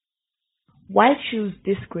Why choose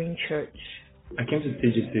this green church? I came to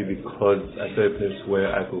TGC because I saw a place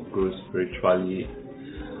where I could grow spiritually,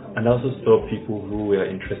 and I also saw people who were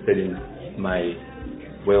interested in my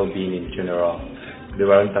well-being in general. They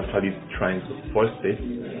weren't actually trying to force it,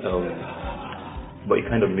 but it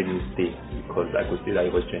kind of made me stay because I could see that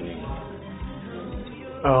it was genuine.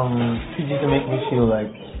 TGC make me feel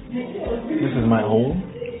like this is my home.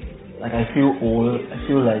 Like I feel old. I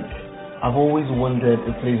feel like I've always wanted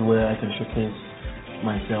a place where I can showcase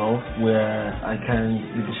myself, where I can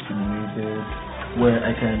be discriminated, where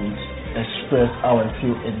I can express how I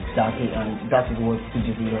feel exactly, and that is what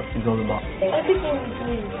TGC is all about. Everything we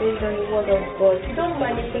do is based on the word of God. We don't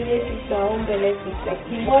manipulate it to our own benefit. Like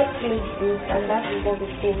the word feels good, and that is what we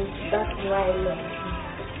think. That's why I love it.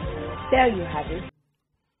 There you have it.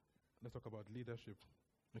 Let's talk about leadership.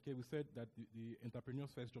 Okay, we said that the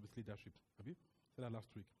entrepreneur's first job is leadership. Have you said that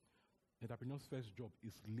last week? Entrepreneur's first job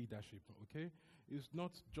is leadership. Okay, it's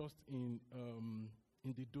not just in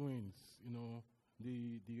the doings,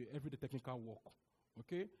 the everyday technical work.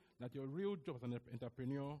 Okay, that your real job as an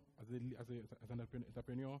entrepreneur, as an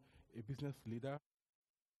entrepreneur, a business leader.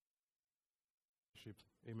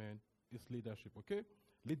 Amen. It's leadership. Okay,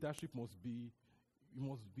 leadership must be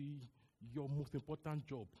your most important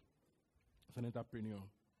job as an entrepreneur.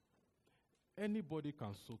 Anybody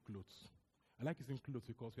can sew clothes. I like using clothes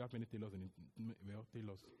because we have many tailors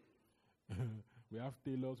tailors. We have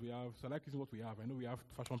tailors, so I like using what we have. I know we have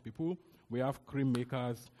fashion people, we have cream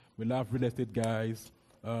makers, we have real estate guys.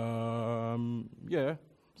 So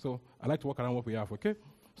I like to work around what we have, okay?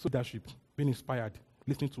 So leadership, being inspired,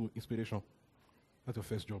 listening to inspiration. That's your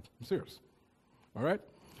first job. I'm serious. All right?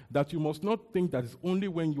 That you must not think that it's only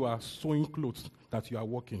when you are sewing clothes that you are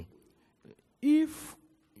working. If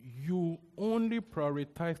you only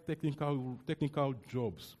prioritize technical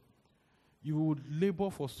jobs, you would labor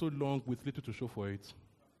for so long with little to show for it.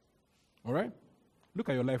 All right? Look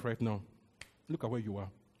at your life right now. Look at where you are.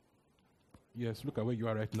 Yes, look at where you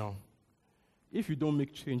are right now. If you don't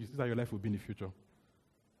make changes, this is how your life will be in the future.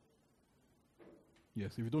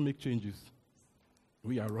 Yes, if you don't make changes,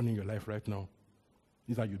 we are running your life right now.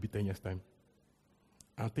 This is how you'll be 10 years' time.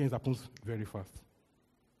 And things happen very fast.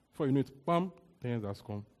 Before you know it, bam, 10 years has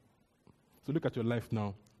come. So look at your life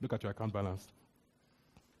now. Look at your account balance.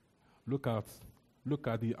 Look at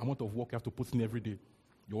the amount of work you have to put in every day,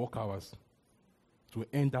 your work hours, to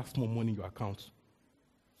earn that small money in your account.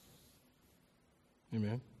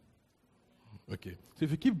 Amen? Okay. So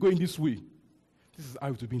if you keep going this way, this is how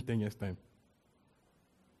it will be in 10 years' time.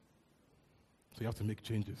 So you have to make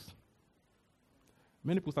changes.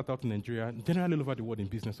 Many people start out in Nigeria, generally all over the world in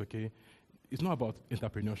business, okay? It's not about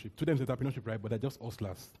entrepreneurship. To them, it's entrepreneurship, right? But they're just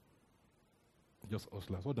hustlers. Just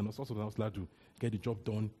hustlers. What does the hustler do? Get the job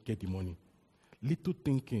done, get the money. Little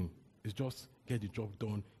thinking is just get the job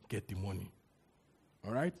done, get the money.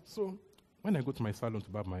 All right? So when I go to my salon to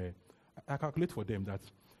barb my hair, I calculate for them that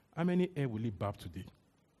how many hair will he barb today?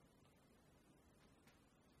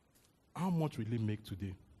 How much will he make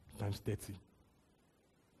today? Times 30.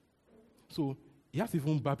 So he has to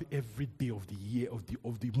even barb every day of the year,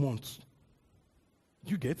 of the month.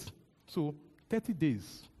 You get? So 30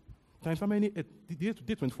 days. Times how many? The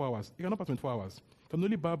day 24 hours. You cannot pass 24 hours. You can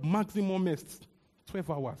only barb maximum 12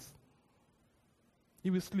 hours. He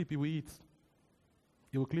will sleep, he will eat.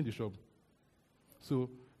 He will clean the shop. So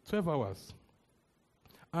 12 hours.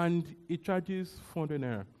 And it charges 400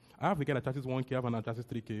 naira. I have a guy that charges 1K, I have another that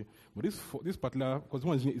charges 3K. But this particular, because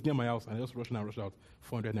one is near my house and I just rush in and rush out,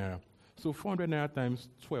 400 naira. So 400 naira times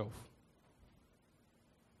 12.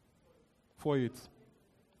 48.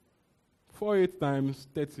 48 times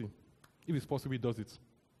 30. If it's possible, he does it.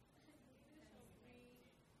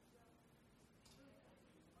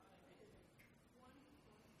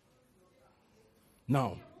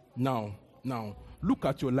 Now, look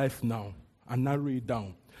at your life now and narrow it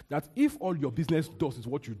down. That if all your business does is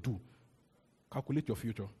what you do, calculate your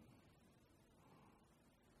future.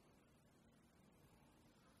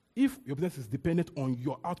 If your business is dependent on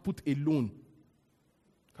your output alone,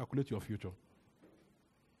 calculate your future.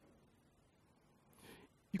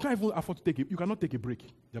 You can't even afford to you cannot take a break.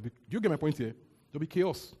 Do you get my point here? There'll be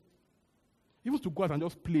chaos. Even to go out and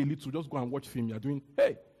just play a little, just go and watch film, you're doing,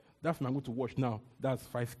 hey, that's what I'm going to watch now. That's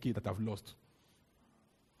 5K that I've lost.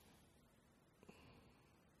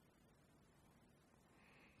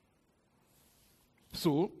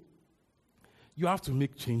 So, you have to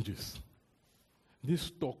make changes. This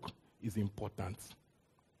talk is important.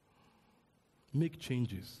 Make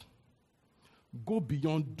changes. Go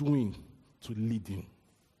beyond doing to leading.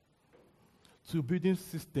 To building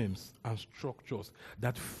systems and structures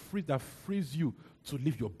that frees you to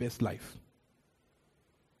live your best life.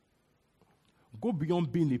 Go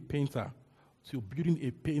beyond being a painter to building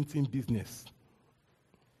a painting business.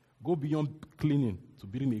 Go beyond cleaning to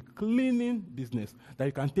building a cleaning business that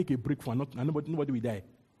you can take a break from and nobody will die.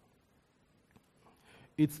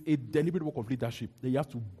 It's a deliberate work of leadership that you have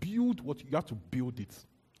to build you have to build it.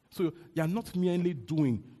 So you are not merely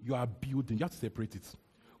doing, you are building. You have to separate it.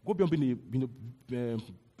 Go beyond being a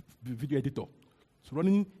video editor to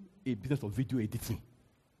running a business of video editing.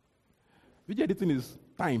 Video editing is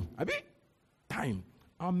time. Time.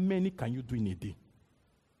 How many can you do in a day?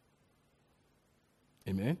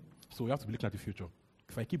 Amen? So we have to be looking at the future.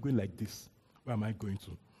 If I keep going like this, where am I going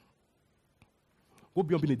to? Go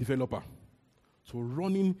beyond being a developer to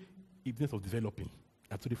running a business of developing.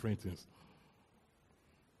 Are two different things.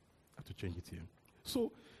 I have to change it here.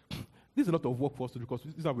 So this is a lot of work for us to do because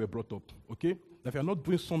this is how we're brought up. Okay? That if you're not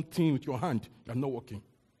doing something with your hand, you're not working.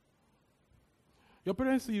 Your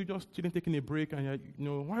parents see you just chilling, taking a break, and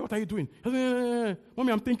what are you doing?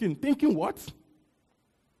 Mommy, I'm thinking. Thinking what?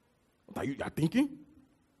 What are you thinking?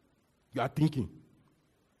 You are thinking.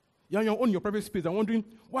 You're on your own, your private space. I'm wondering,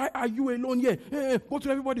 why are you alone here? Go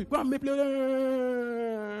to everybody. Go and make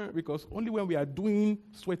play. Because only when we are doing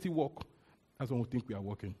sweaty work, that's when we think we are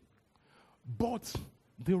working. But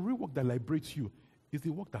the real work that liberates you is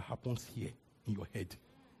the work that happens here in your head.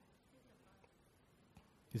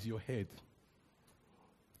 It's your head.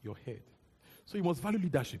 Your head. So you must value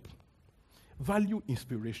leadership. Value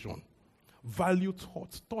inspiration. Value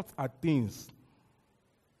thoughts. Thoughts are things.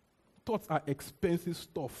 Thoughts are expensive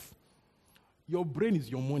stuff. Your brain is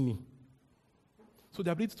your money. So the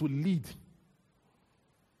ability to lead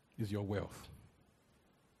is your wealth.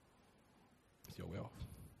 It's your wealth.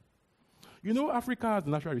 You know, Africa has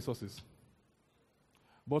natural resources,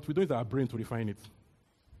 but we don't use our brain to refine it.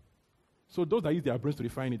 So those that use their brains to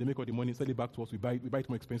refine it, they make all the money, sell it back to us. We buy it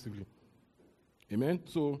more expensively. Amen.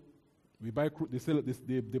 So we buy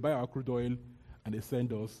they buy our crude oil, and they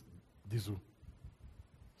send us diesel,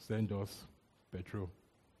 send us petrol,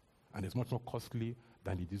 and it's much more costly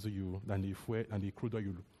than the diesel than the crude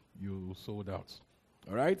oil you sold out.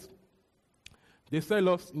 All right. They sell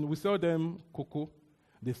us. We sell them cocoa.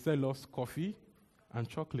 They sell us coffee and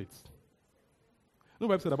chocolates. You know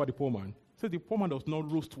what I've said about the poor man? He said the poor man does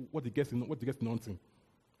not roast what he gets in nothing.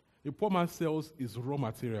 The poor man sells his raw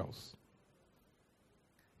materials.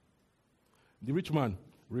 The rich man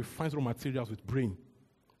refines raw materials with brain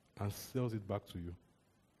and sells it back to you.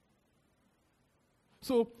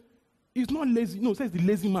 So he's not lazy. No, it says the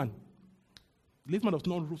lazy man. The lazy man does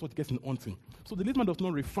not roast what he gets in hunting. So the lazy man does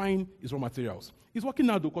not refine his raw materials. He's working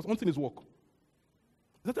hard though, because hunting is work.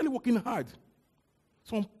 He's actually working hard.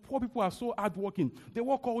 Some poor people are so hard working. They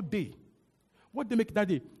work all day. What they make that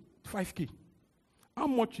day? 5K. How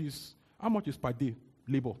much is per day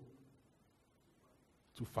labor?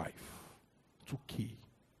 2K.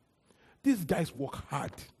 These guys work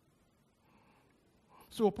hard.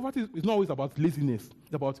 So poverty is not always about laziness.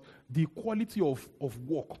 It's about the quality of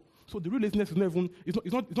work. So the real laziness is not even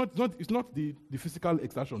it's not the physical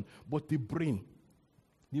exertion, but the brain.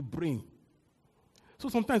 The brain. So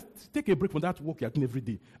sometimes take a break from that work you're doing every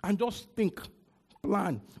day and just think,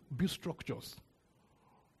 plan, build structures.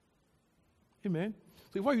 Amen.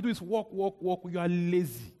 So if what you do is work, you are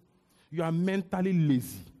lazy. You are mentally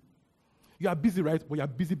lazy. You are busy, right? But you are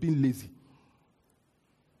busy being lazy.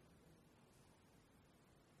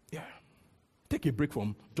 Yeah. Take a break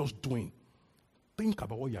from just doing. Think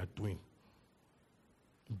about what you are doing.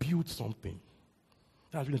 Build something.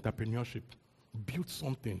 That's real entrepreneurship. Build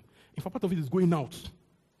something. In fact, part of it is going out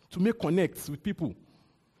to make connects with people.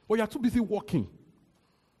 But you are too busy working.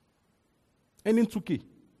 Earning 2K.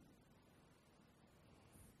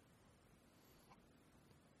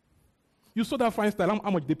 You saw that fine style. How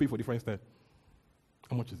much did they pay for the fine style?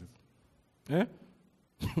 How much is it?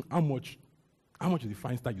 How much is the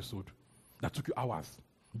fine style you sold? That took you hours,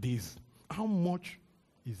 days. How much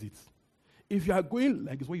is it? If you are going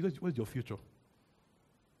like this, what's your future?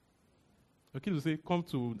 Your kids will say, come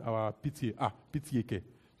to our PTA. PTA care.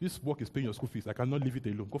 This work is paying your school fees. I cannot leave it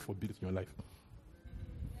alone. God forbid it in your life.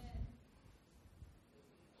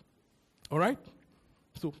 All right?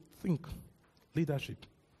 So think. Leadership.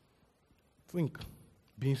 Think.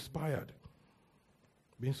 Be inspired.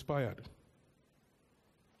 Be inspired.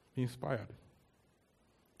 Be inspired.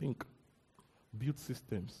 Think. Build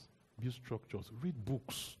systems. Build structures. Read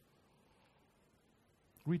books.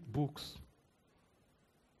 Read books.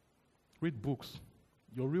 Read books.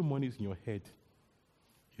 Your real money is in your head.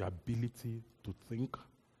 Your ability to think,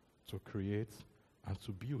 to create, and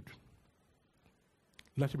to build.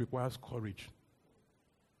 Leadership requires courage.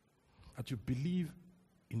 That you believe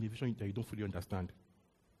in a vision that you don't fully understand.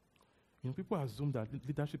 People assume that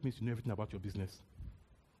leadership means you know everything about your business.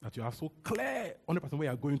 That you are so clear, 100% where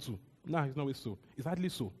you are going to. No, it's not always so. It's hardly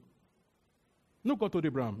so. No, God told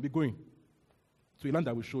Abraham, be going to a land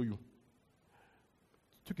I will show you.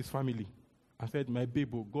 Took his family and said, my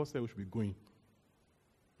baby, God said we should be going.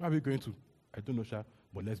 Where are we going to? I don't know, Sha,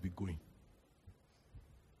 but let's be going.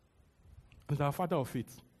 And it's our father of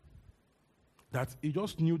faith. That he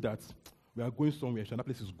just knew that we are going somewhere, and that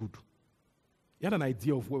place is good. He had an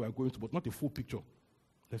idea of where we are going to, but not a full picture.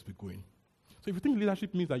 Let's be going. So if you think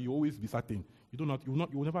leadership means that you always be certain, you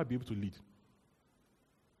will never be able to lead.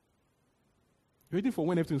 You're waiting for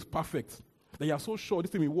when everything is perfect, that you are so sure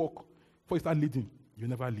this thing will work before you start leading. You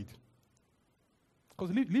never lead.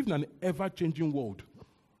 Because live in an ever-changing world.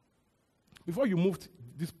 Before you moved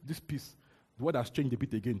this piece, the world has changed a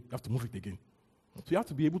bit again. You have to move it again. So you have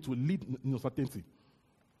to be able to lead in uncertainty.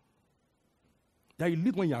 That you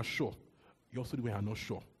lead when you are sure. You also lead when you are not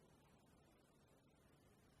sure.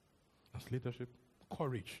 That's leadership.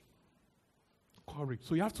 Courage. Courage.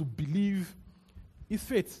 So you have to believe. It's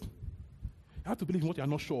faith. You have to believe in what you are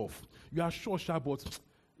not sure of. You are sure, but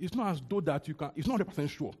it's not as though that you can. It's not 100%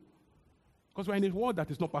 sure. Because we're in a world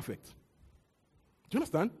that is not perfect. Do you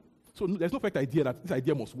understand? So there's no perfect idea that this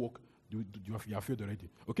idea must work. You have failed already.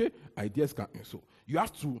 Okay? Ideas can. So you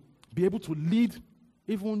have to be able to lead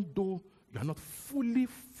even though you are not fully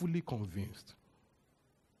convinced.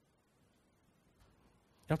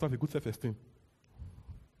 You have to have a good self-esteem.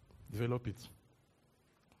 Develop it.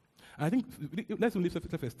 And I think, let's live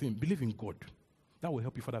self-esteem. Believe in God. That will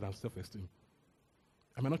help you further than self-esteem.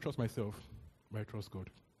 I may not trust myself, but I trust God.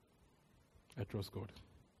 I trust God.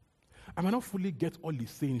 I may not fully get all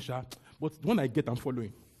he's saying, Sha, but when I get, I'm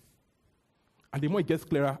following. And the more it gets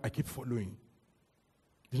clearer, I keep following.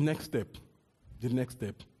 The next step.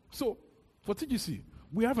 So, for TGC,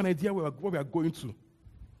 we have an idea where we are going to.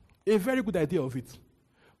 A very good idea of it.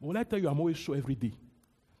 But when I tell you, I'm always sure every day.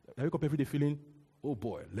 I wake up every day feeling, oh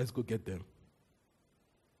boy, let's go get them.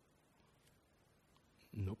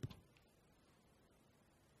 Nope.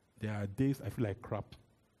 There are days I feel like crap.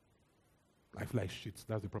 I feel like shit.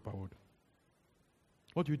 That's the proper word.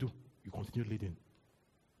 What do? You continue leading.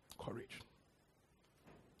 Courage.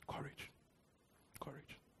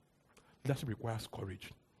 Leadership requires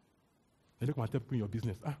courage. And look at in your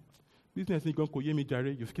business. Business ain't going to me jare.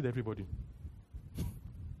 You've killed everybody.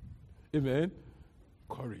 Amen.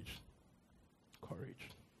 Courage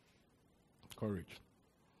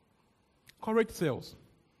sells.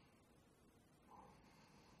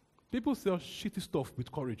 People sell shitty stuff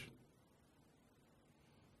with courage.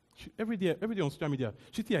 Every day on social media,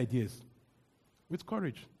 shitty ideas with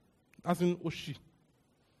courage. As in Oshi.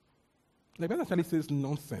 Like that actually says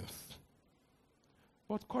nonsense.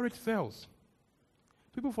 But courage sells.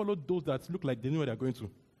 People follow those that look like they know where they're going to.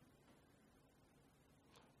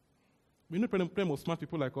 We know problem of smart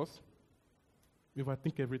people like us. We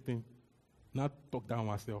overthink everything. Not talk down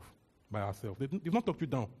ourselves by ourselves. They've not talked you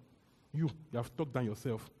down. You have talked down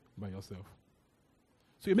yourself by yourself.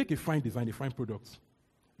 So you make a fine design, a fine product.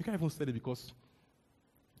 You can't even sell it because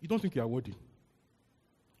you don't think you are worthy.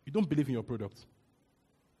 You don't believe in your product.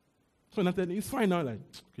 So now it's fine now, like,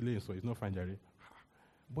 so it's not fine, Jerry.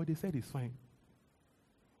 But they said it's fine.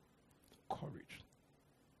 Courage.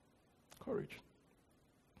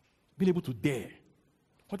 Being able to dare.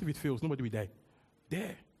 What if it fails? Nobody will die.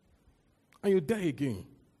 Dare. And you dare again.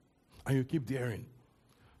 And you keep daring.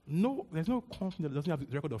 No, there's no company that doesn't have a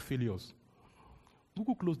record of failures.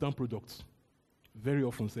 Google closed down products. Very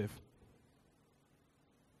often, safe.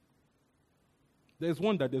 There's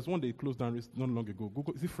one they closed down not long ago.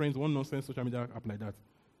 Google, is it Friends? One nonsense social media app like that.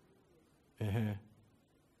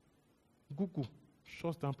 Google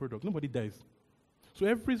shuts down products. Nobody dies. So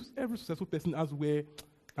every successful person has where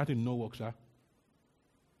that in no work, sha.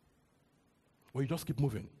 Or you just keep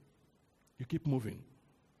moving. You keep moving.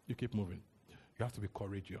 You have to be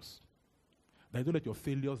courageous. That don't let your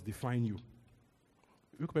failures define you.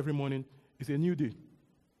 You wake up every morning, it's a new day.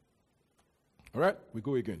 All right? We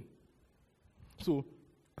go again. So,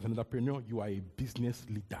 as an entrepreneur, you are a business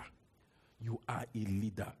leader. You are a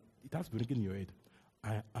leader. It has to be in your head.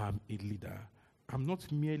 I am a leader. I'm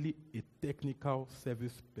not merely a technical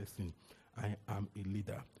service person. I am a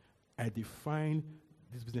leader. I define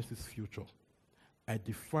this business's future. I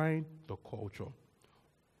define the culture.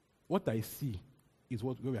 What I see is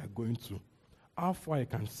where we are going to. How far I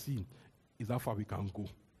can see is how far we can go.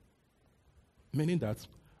 Meaning that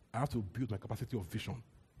I have to build my capacity of vision.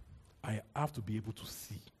 I have to be able to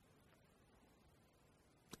see.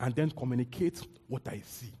 And then communicate what I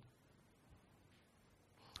see.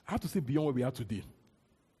 I have to see beyond where we are today.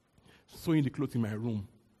 Sewing the clothes in my room.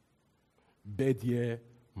 bed here,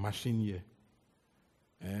 machine here.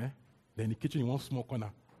 Then the kitchen in one small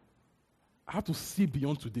corner. I have to see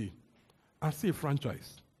beyond today and see a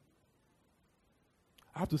franchise.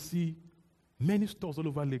 I have to see many stores all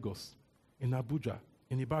over Lagos, in Abuja,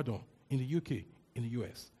 in Ibadan, in the UK, in the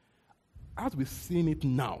US. I have to be seeing it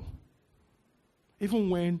now. Even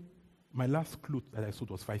when my last clothes that I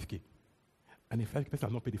sold was 5K. And the person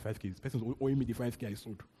has not paid the 5K. The person is owing me the 5K I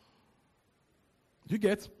sold. Do you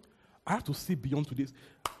get? I have to see beyond to this.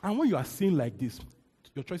 And when you are seeing like this,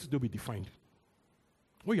 your choices will be defined.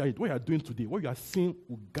 What you are doing today, what you are seeing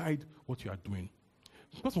will guide what you are doing.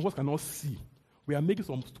 Because some of us cannot see. We are making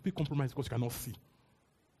some stupid compromise because you cannot see.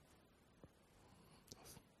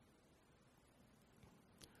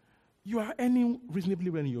 You are earning reasonably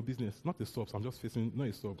well in your business. Not a sub, so I'm just facing, not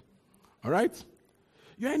a sub. All right?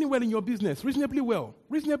 You're earning well in your business, reasonably well.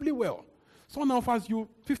 Reasonably well. Someone now offers you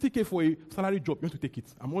 50K for a salary job, you want to take it.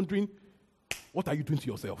 I'm wondering, what are you doing to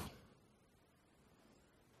yourself?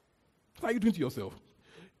 What are you doing to yourself?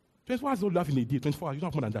 24 hours don't have in a day, 24 hours, you don't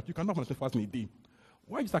have more than that. You cannot have more than 24 hours in a day.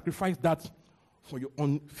 Why you sacrifice that for your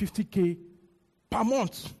on 50K per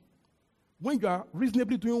month when you are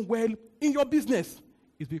reasonably doing well in your business?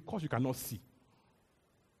 It's because you cannot see.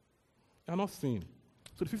 You are not seeing.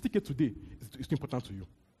 So the 50K today is important to you.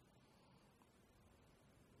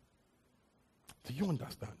 Do you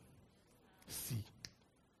understand? See.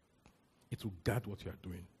 It will guard what you are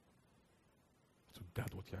doing. It will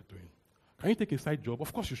guard what you are doing. Can you take a side job?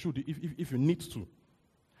 Of course you should if you need to.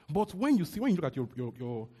 But when you look at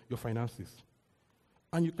your finances,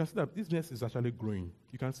 and you can see that business is actually growing,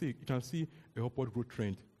 you can see a upward growth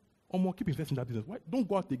trend. Or more, keep investing in that business. Why? Don't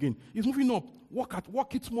go out again. It's moving up.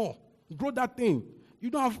 Work it more. Grow that thing. You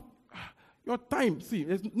don't have your time. See,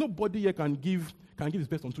 nobody here can give his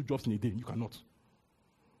best on 2 jobs in a day. You cannot.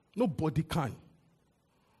 Nobody can.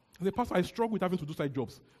 As a pastor, I struggle with having to do side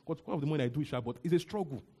jobs. Because part of the money I do is sharp, but it's a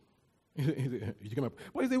struggle. But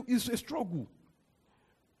it's a struggle.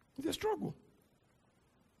 It's a struggle.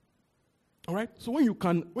 All right? So when you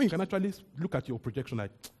can actually look at your projection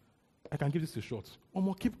like, I can give this a shot. Or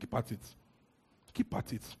more, keep at it. Keep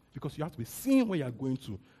at it. Because you have to be seeing where you are going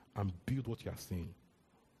to and build what you are seeing.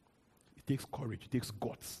 It takes courage. It takes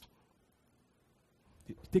guts.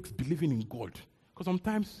 It takes believing in God. Because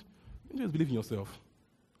sometimes you don't just believe in yourself.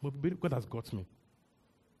 But God has got me.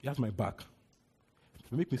 He has my back.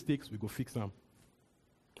 If we make mistakes, we go fix them.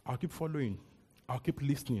 I'll keep following. I'll keep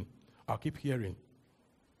listening. I'll keep hearing.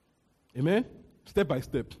 Amen? Step by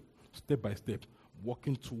step. Step by step.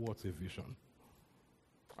 Walking towards a vision.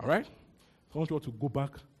 All right? So I want you all to go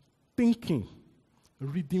back thinking,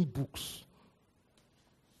 reading books.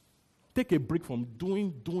 Take a break from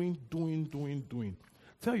doing.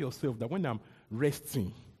 Tell yourself that when I'm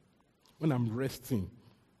resting,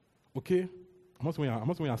 okay? I'm not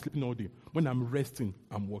when I'm sleeping all day. When I'm resting,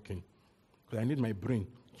 I'm working. Because I need my brain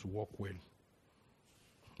to work well.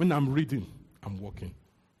 When I'm reading, I'm working.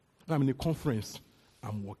 When I'm in a conference,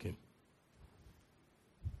 I'm working.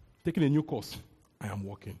 Taking a new course, I am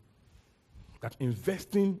working. That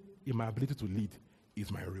investing in my ability to lead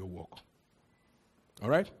is my real work. All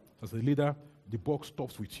right? As a leader, the buck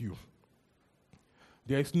stops with you.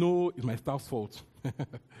 There is no, it's my staff's fault.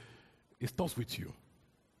 It stops with you.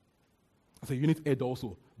 As a unit head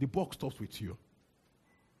also, the buck stops with you.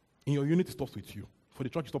 In your unit, it stops with you. For the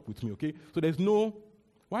church, it stops with me, okay? So there's no,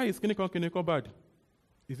 why is Kineko bad?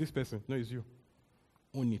 Is this person? No, it's you.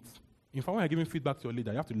 Own it. In fact, when you're giving feedback to your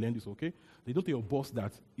leader, you have to learn this, okay? They don't tell your boss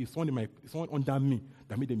that it's someone under me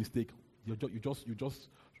that made a mistake. You just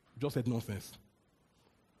said nonsense.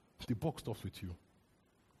 The buck stops with you.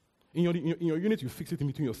 In your unit, you fix it in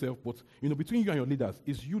between yourself, but between you and your leaders,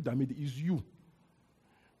 it's you that made it. It's you.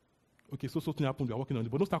 Okay, so something happened. We are working on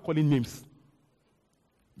it, but don't start calling names.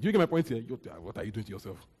 Do you get my point here? What are you doing to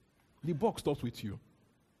yourself? The buck stops with you.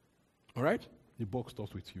 All right? The buck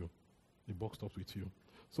stops with you. The buck stops with you.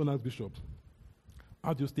 So now, Bishop,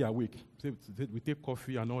 how do you stay awake? We take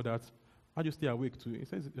coffee and all that. How do you stay awake too? It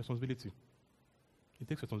says responsibility. It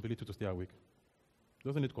takes responsibility to stay awake. He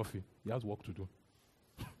doesn't need coffee. He has work to do.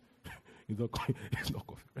 It's not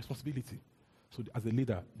coffee. Responsibility. So as a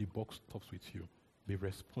leader, the buck stops with you. Be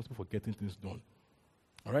responsible for getting things done.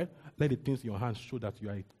 All right? Let the things in your hands show that you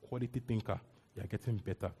are a quality thinker. You are getting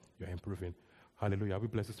better. You are improving. Hallelujah. Are we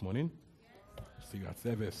blessed this morning? Yes. See you at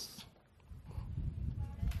service.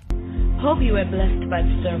 Hope you were blessed by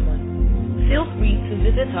the sermon. Feel free to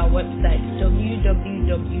visit our website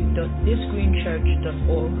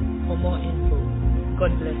www.thisgreenchurch.org for more info.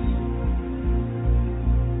 God bless you.